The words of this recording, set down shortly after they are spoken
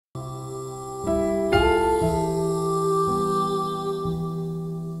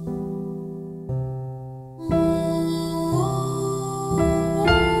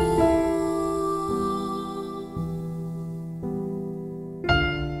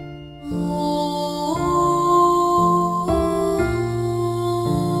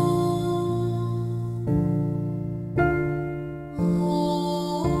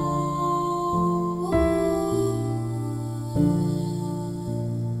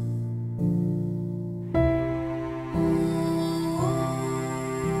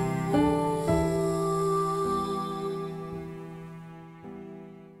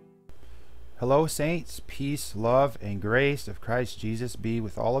Hello saints, peace, love, and grace of Christ Jesus be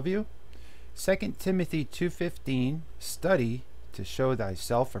with all of you. 2 Timothy 2:15, study to show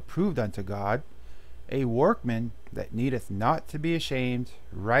thyself approved unto God, a workman that needeth not to be ashamed,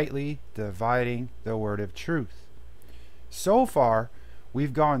 rightly dividing the word of truth. So far,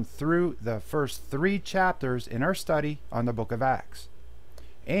 we've gone through the first 3 chapters in our study on the book of Acts.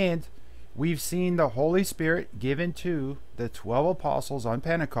 And we've seen the Holy Spirit given to the 12 apostles on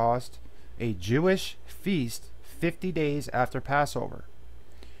Pentecost, a Jewish feast 50 days after Passover.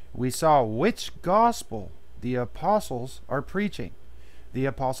 We saw which gospel the apostles are preaching. The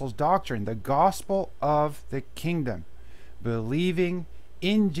apostles' doctrine, the gospel of the kingdom, believing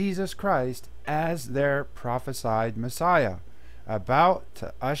in Jesus Christ as their prophesied Messiah, about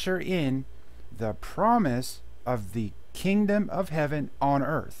to usher in the promise of the kingdom of heaven on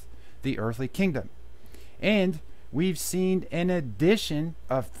earth, the earthly kingdom. And we've seen an addition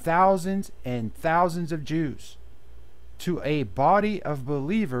of thousands and thousands of Jews to a body of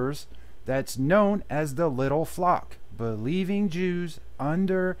believers that's known as the little flock, believing Jews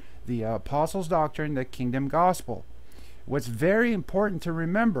under the apostles' doctrine, the kingdom gospel. What's very important to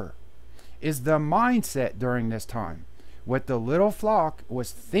remember is the mindset during this time, what the little flock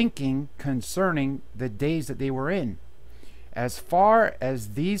was thinking concerning the days that they were in. As far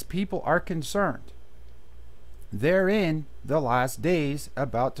as these people are concerned, they're in the last days,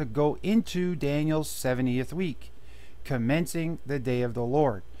 about to go into Daniel's 70th week, commencing the day of the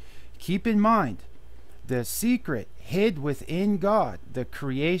Lord. Keep in mind, the secret hid within God, the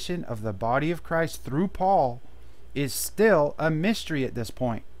creation of the body of Christ through Paul, is still a mystery at this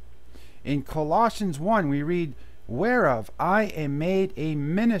point. In Colossians 1, we read, whereof I am made a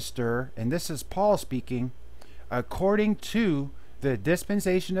minister, and this is Paul speaking, according to the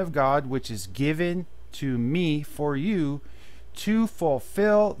dispensation of God, which is given to me for you, to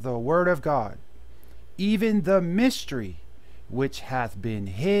fulfill the word of God, even the mystery which hath been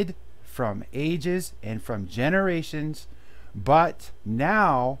hid from ages and from generations, but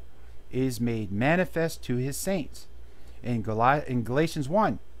now is made manifest to his saints. In Galatians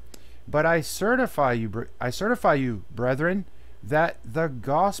 1, but I certify you, brethren, that the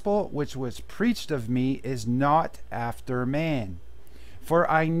gospel which was preached of me is not after man. For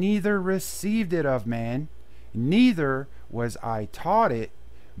I neither received it of man, neither was I taught it,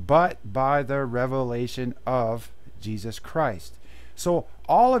 but by the revelation of Jesus Christ. So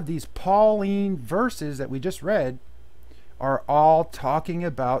all of these Pauline verses that we just read are all talking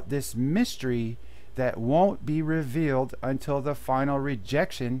about this mystery that won't be revealed until the final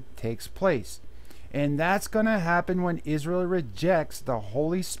rejection takes place. And that's going to happen when Israel rejects the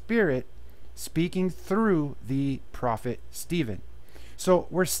Holy Spirit speaking through the prophet Stephen. So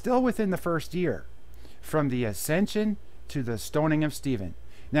we're still within the first year, from the ascension to the stoning of Stephen.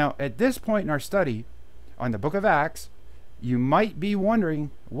 Now, at this point in our study on the book of Acts, you might be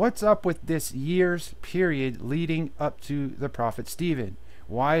wondering, what's up with this year's period leading up to the prophet Stephen?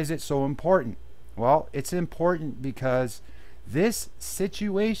 Why is it so important? Well, it's important because this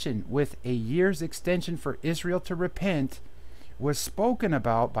situation with a year's extension for Israel to repent was spoken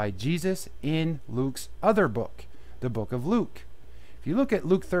about by Jesus in Luke's other book, the book of Luke. If you look at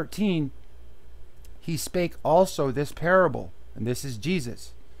Luke 13, he spake also this parable, and this is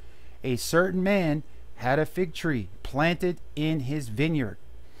Jesus. A certain man had a fig tree planted in his vineyard,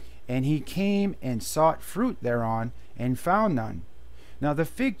 and he came and sought fruit thereon, and found none. Now the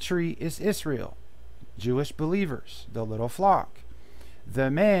fig tree is Israel, Jewish believers, the little flock. The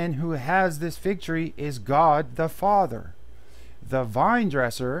man who has this fig tree is God the Father. The vine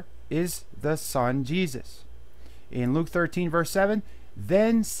dresser is the Son Jesus. In Luke 13 verse 7,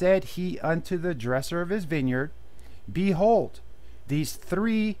 then said he unto the dresser of his vineyard, behold, these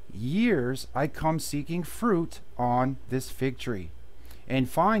 3 years I come seeking fruit on this fig tree, and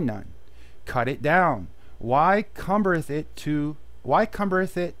find none. Cut it down. Why cumbereth it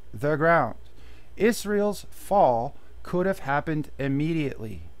the ground? Israel's fall could have happened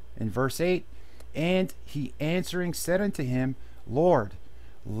immediately. In verse 8, and he answering said unto him, Lord,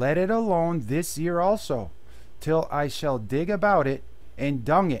 let it alone this year also, till I shall dig about it, and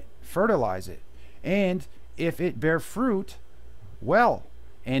dung it, fertilize it. And if it bear fruit, well,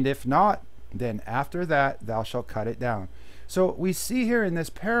 and if not, then after that thou shalt cut it down. So we see here in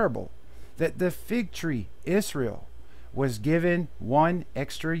this parable that the fig tree, Israel, was given 1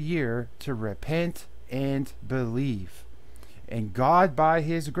 extra year to repent and believe. And God, by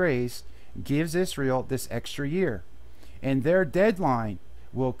his grace, gives Israel this extra year. And their deadline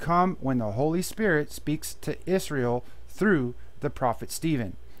will come when the Holy Spirit speaks to Israel through the prophet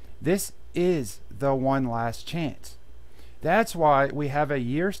Stephen. This is the one last chance. That's why we have a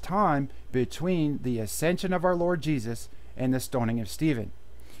year's time between the ascension of our Lord Jesus and the stoning of Stephen.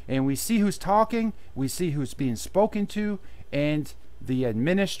 And we see who's talking, we see who's being spoken to, and the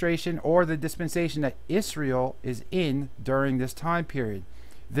administration or the dispensation that Israel is in during this time period.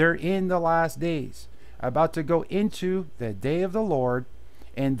 They're in the last days, about to go into the day of the Lord,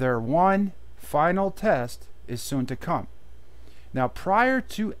 and their one final test is soon to come. Now, prior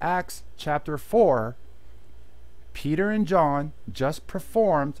to Acts chapter 4, Peter and John just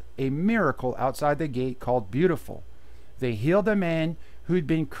performed a miracle outside the gate called Beautiful. They healed a man who'd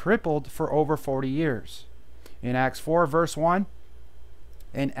been crippled for over 40 years. In Acts 4 verse 1,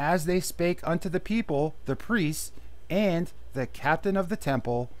 and as they spake unto the people, the priests and the captain of the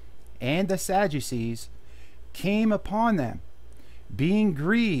temple and the Sadducees came upon them, being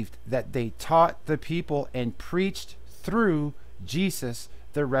grieved that they taught the people and preached through Jesus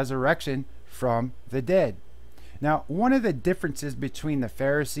the resurrection from the dead. Now, one of the differences between the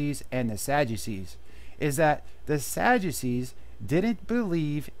Pharisees and the Sadducees is that the Sadducees didn't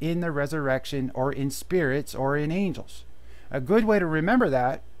believe in the resurrection or in spirits or in angels. A good way to remember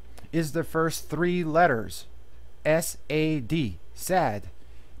that is the first three letters, S-A-D, sad,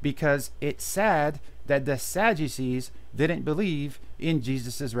 because it's sad that the Sadducees didn't believe in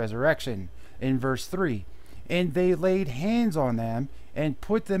Jesus' resurrection. In verse 3, and they laid hands on them and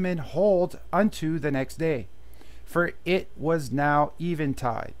put them in hold unto the next day, for it was now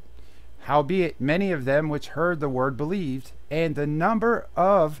eventide. Howbeit many of them which heard the word believed, and the number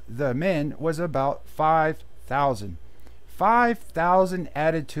of the men was about 5,000. 5,000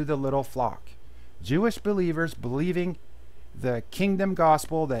 added to the little flock. Jewish believers believing the kingdom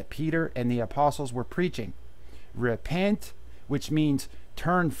gospel that Peter and the apostles were preaching. Repent, which means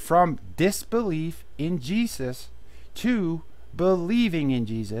turn from disbelief in Jesus to believing in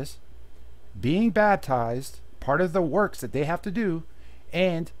Jesus, being baptized, part of the works that they have to do,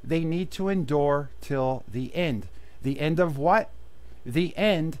 and they need to endure till the end. The end of what? The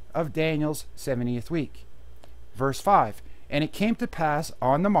end of Daniel's 70th week. Verse 5, and it came to pass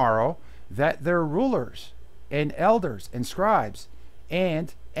on the morrow that their rulers and elders and scribes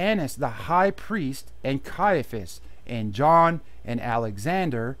and Annas the high priest and Caiaphas and John and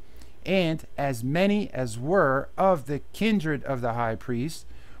Alexander and as many as were of the kindred of the high priest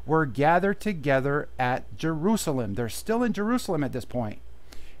were gathered together at Jerusalem. They're still in Jerusalem at this point.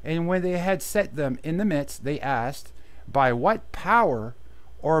 And when they had set them in the midst, they asked, by what power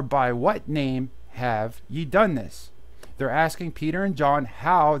or by what name have ye done this? They're asking Peter and John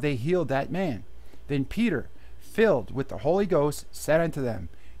how they healed that man. Then Peter, filled with the Holy Ghost, said unto them,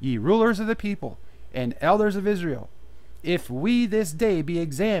 ye rulers of the people and elders of Israel, if we this day be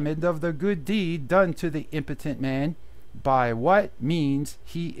examined of the good deed done to the impotent man, by what means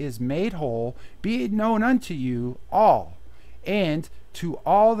he is made whole, be it known unto you all, and to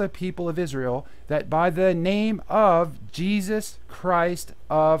all the people of Israel, that by the name of Jesus Christ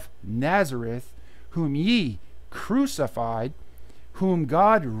of Nazareth, whom ye crucified, whom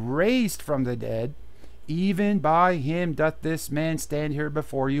God raised from the dead, even by him doth this man stand here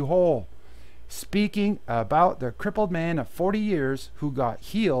before you whole. Speaking about the crippled man of 40 years who got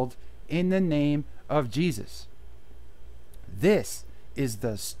healed in the name of Jesus. This is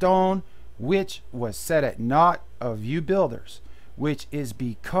the stone which was set at naught of you builders, which is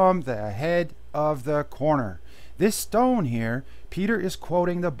become the head of the corner. This stone here, Peter is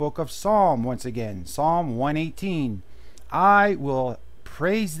quoting the book of Psalm once again, Psalm 118. I will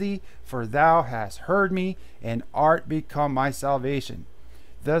praise thee, for thou hast heard me, and art become my salvation.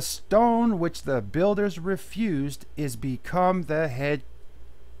 The stone which the builders refused is become the head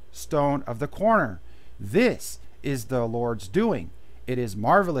stone of the corner. This is the Lord's doing. It is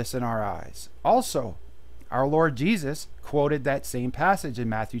marvelous in our eyes. Also, our Lord Jesus quoted that same passage in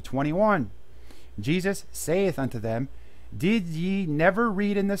Matthew 21. Jesus saith unto them, did ye never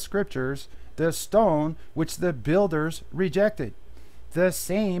read in the scriptures the stone which the builders rejected? The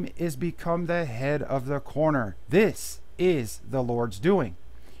same is become the head of the corner. This is the Lord's doing,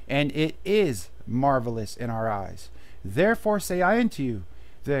 and it is marvelous in our eyes. Therefore say I unto you,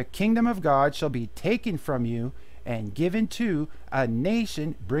 the kingdom of God shall be taken from you and given to a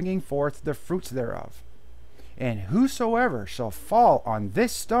nation bringing forth the fruits thereof. And whosoever shall fall on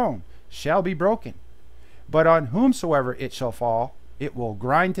this stone shall be broken, but on whomsoever it shall fall, it will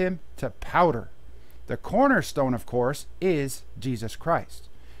grind him to powder. The cornerstone, of course, is Jesus Christ,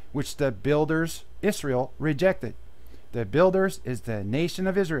 which the builders, Israel, rejected. The builders is the nation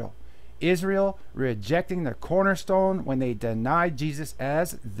of Israel. Israel rejecting the cornerstone when they denied Jesus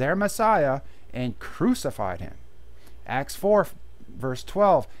as their Messiah and crucified him. Acts 4, verse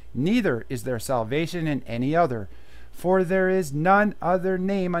 12, neither is there salvation in any other, For there is none other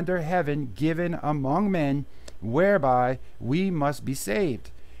name under heaven given among men whereby we must be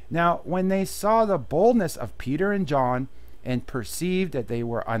saved. Now, when they saw the boldness of Peter and John, and perceived that they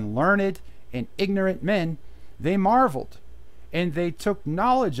were unlearned and ignorant men, they marveled, and they took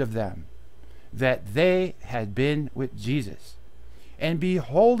knowledge of them, that they had been with Jesus. And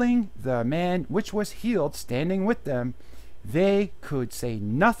beholding the man which was healed standing with them, they could say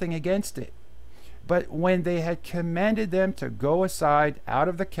nothing against it. But when they had commanded them to go aside out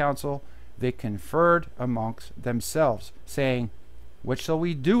of the council, they conferred amongst themselves, saying, What shall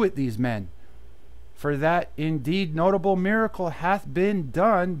we do with these men? For that indeed notable miracle hath been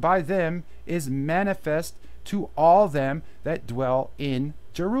done by them is manifest to all them that dwell in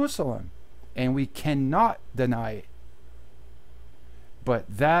Jerusalem, and we cannot deny it. But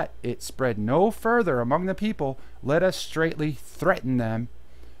that it spread no further among the people, let us straitly threaten them,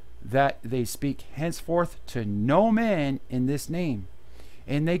 that they speak henceforth to no man in this name.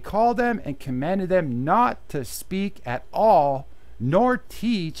 And they called them and commanded them not to speak at all, nor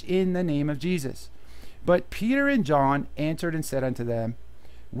teach in the name of Jesus. But Peter and John answered and said unto them,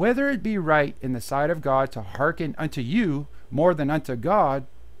 Whether it be right in the sight of God to hearken unto you more than unto God,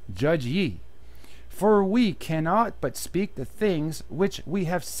 judge ye. For we cannot but speak the things which we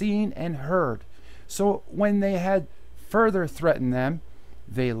have seen and heard. So when they had further threatened them,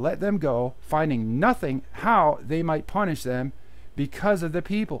 they let them go, finding nothing how they might punish them because of the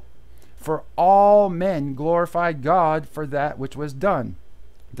people. For all men glorified God for that which was done,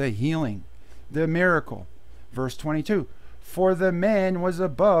 the healing, the miracle. Verse 22, For the man was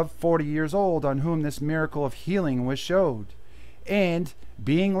above 40 years old, on whom this miracle of healing was showed. And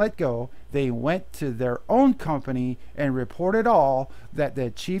being let go, they went to their own company, and reported all that the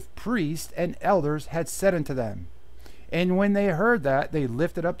chief priests and elders had said unto them. And when they heard that, they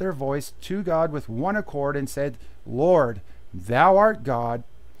lifted up their voice to God with one accord, and said, Lord, thou art God,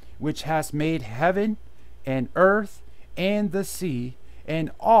 which hast made heaven and earth and the sea,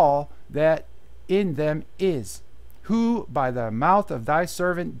 and all that in them is, who by the mouth of thy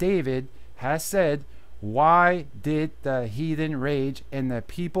servant David has said, Why did the heathen rage, and the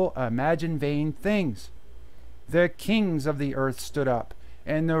people imagine vain things? The kings of the earth stood up,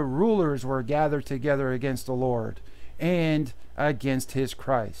 and the rulers were gathered together against the Lord, and against his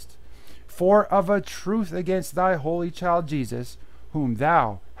Christ. For of a truth against thy holy child Jesus, whom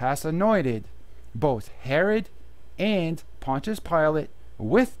thou hast anointed, both Herod and Pontius Pilate,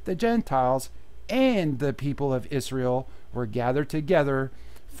 with the Gentiles and the people of Israel, were gathered together,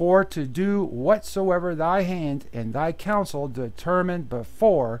 for to do whatsoever thy hand and thy counsel determined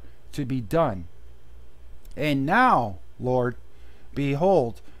before to be done. And now, Lord,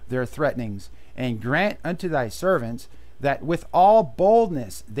 behold their threatenings, and grant unto thy servants that with all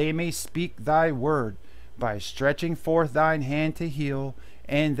boldness they may speak thy word, by stretching forth thine hand to heal,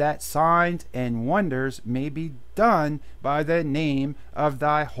 and that signs and wonders may be done by the name of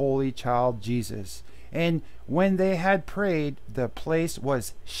thy holy child Jesus. And when they had prayed, the place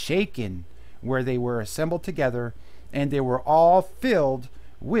was shaken where they were assembled together, and they were all filled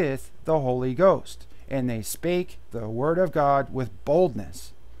with the Holy Ghost, and they spake the word of God with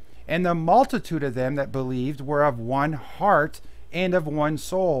boldness. And the multitude of them that believed were of one heart and of one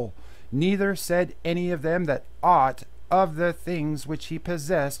soul. Neither said any of them that aught of the things which he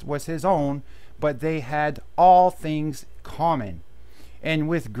possessed was his own, but they had all things common. And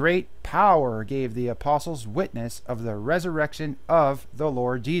with great power gave the apostles witness of the resurrection of the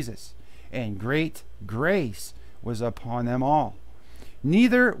Lord Jesus. And great grace was upon them all.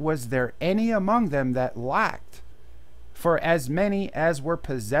 Neither was there any among them that lacked. For as many as were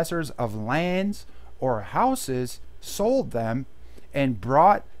possessors of lands or houses sold them, and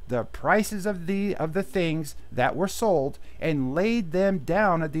brought the prices of the things that were sold, and laid them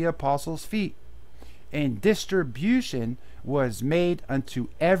down at the apostles' feet. And distribution was made unto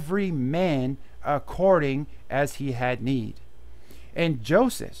every man according as he had need. And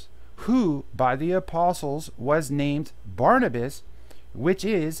Joseph, who by the apostles was named Barnabas, which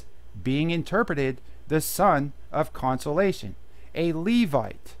is, being interpreted, the son of consolation, a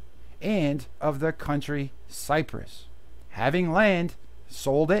Levite, and of the country Cyprus, having land,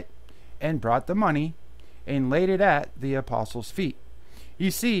 sold it, and brought the money, and laid it at the apostles' feet. You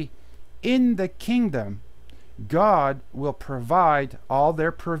see, in the kingdom, God will provide all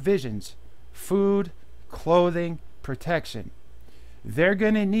their provisions, food, clothing, protection. They're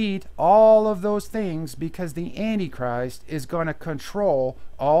going to need all of those things, because the Antichrist is going to control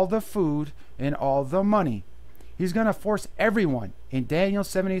all the food and all the money. He's going to force everyone in Daniel's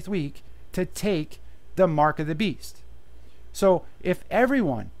 70th week to take the mark of the beast. So if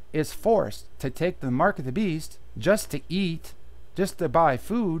everyone is forced to take the mark of the beast, just to eat, just to buy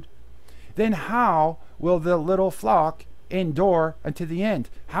food, then how will the little flock endure unto the end?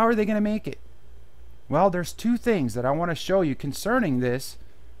 How are they going to make it? Well, there's two things that I want to show you concerning this,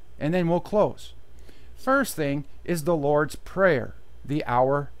 and then we'll close. First thing is the Lord's Prayer, the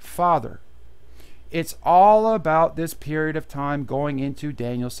Our Father. It's all about this period of time going into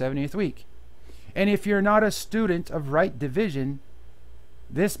Daniel's 70th week. And if you're not a student of right division,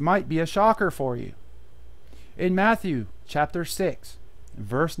 this might be a shocker for you. In Matthew chapter 6,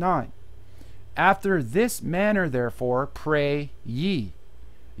 verse 9, after this manner therefore pray ye.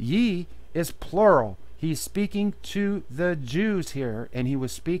 Ye is plural. He's speaking to the Jews here, and he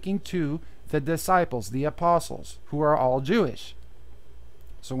was speaking to the disciples, the apostles, who are all Jewish.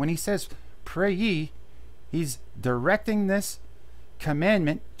 So when he says pray ye, he's directing this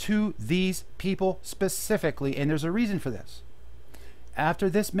commandment to these people specifically, and there's a reason for this. After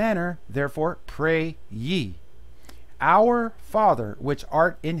this manner, therefore, pray ye. Our Father, which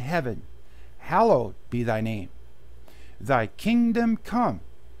art in heaven, hallowed be thy name. Thy kingdom come,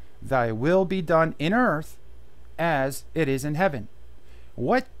 thy will be done in earth as it is in heaven.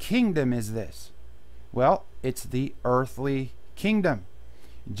 What kingdom is this? Well, it's the earthly kingdom.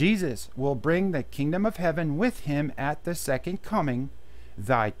 Jesus will bring the kingdom of heaven with him at the second coming.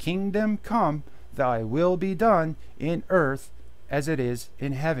 Thy kingdom come, thy will be done in earth as it is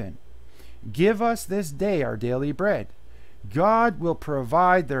in heaven. Give us this day our daily bread. God will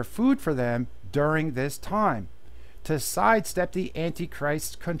provide their food for them during this time to sidestep the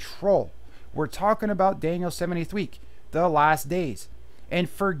Antichrist's control. We're talking about Daniel's 70th week, the last days. And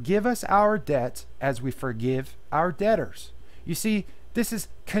forgive us our debts as we forgive our debtors. You see, this is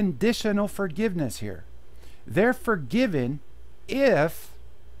conditional forgiveness here. They're forgiven if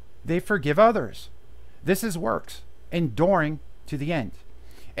they forgive others. This is works, enduring to the end.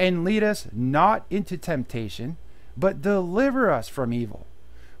 And lead us not into temptation, but deliver us from evil.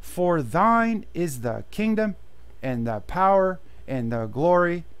 For thine is the kingdom, and the power, and the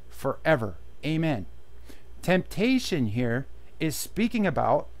glory forever. Amen. Temptation here is speaking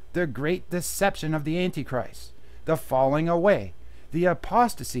about the great deception of the Antichrist, the falling away, the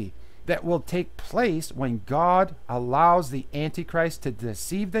apostasy that will take place when God allows the Antichrist to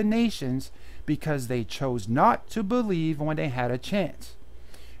deceive the nations because they chose not to believe when they had a chance.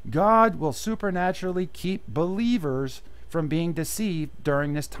 God will supernaturally keep believers from being deceived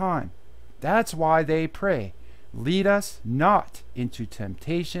during this time. That's why they pray, lead us not into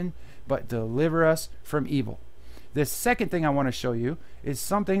temptation, but deliver us from evil. The second thing I want to show you is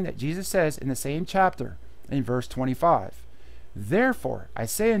something that Jesus says in the same chapter in verse 25. Therefore, I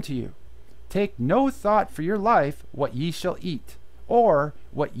say unto you, take no thought for your life what ye shall eat, or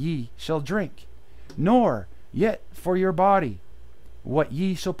what ye shall drink, nor yet for your body what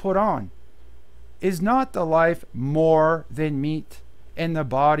ye shall put on. Is not the life more than meat, and the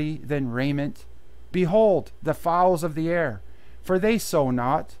body than raiment? Behold the fowls of the air, for they sow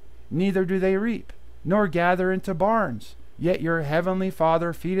not, neither do they reap, nor gather into barns, yet your heavenly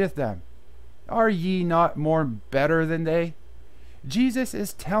Father feedeth them. Are ye not more better than they? Jesus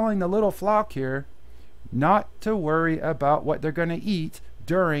is telling the little flock here not to worry about what they're going to eat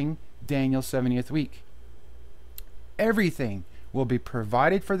during Daniel's 70th week. Everything will be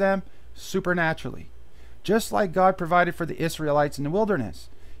provided for them supernaturally. Just like God provided for the Israelites in the wilderness.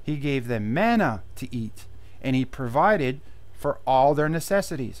 He gave them manna to eat, and he provided for all their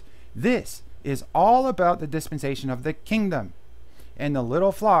necessities. This is all about the dispensation of the kingdom and the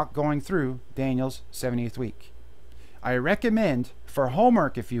little flock going through Daniel's 70th week. I recommend, for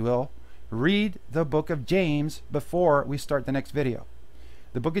homework if you will, read the book of James before we start the next video.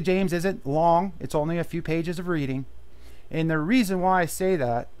 The book of James isn't long, it's only a few pages of reading. And the reason why I say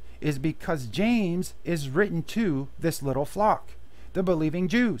that is because James is written to this little flock, the believing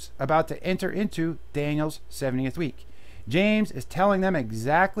Jews, about to enter into Daniel's 70th week. James is telling them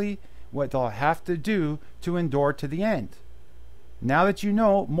exactly what they'll have to do to endure to the end. Now that you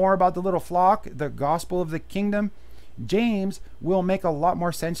know more about the little flock, the gospel of the kingdom, James will make a lot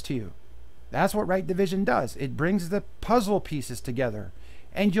more sense to you. That's what right division does. It brings the puzzle pieces together.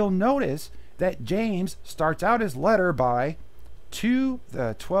 And you'll notice that James starts out his letter by to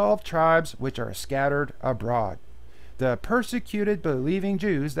the 12 tribes which are scattered abroad, the persecuted believing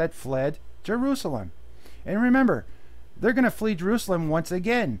Jews that fled Jerusalem. And remember, they're going to flee Jerusalem once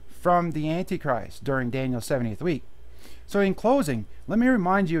again from the Antichrist during Daniel's 70th week. So in closing, let me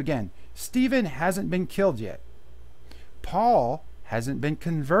remind you again, Stephen hasn't been killed yet. Paul hasn't been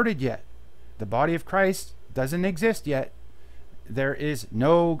converted yet. The body of Christ doesn't exist yet. There is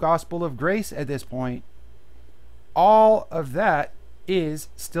no gospel of grace at this point. All of that is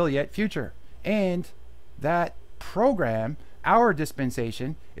still yet future. And that program, our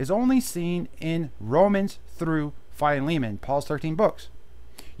dispensation, is only seen in Romans through Philemon, Paul's 13 books.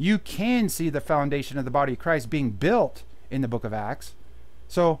 You can see the foundation of the body of Christ being built in the book of Acts.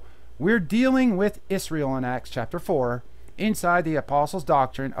 So we're dealing with Israel in Acts chapter 4 inside the apostles'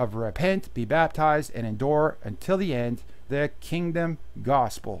 doctrine of repent, be baptized, and endure until the end, the kingdom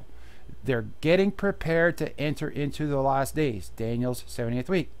gospel. They're getting prepared to enter into the last days, Daniel's 70th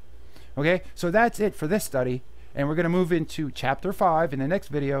week. Okay, so that's it for this study, and we're going to move into chapter 5 in the next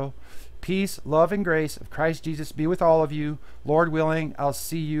video. Peace, love, and grace of Christ Jesus be with all of you. Lord willing, I'll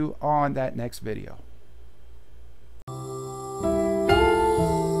see you on that next video.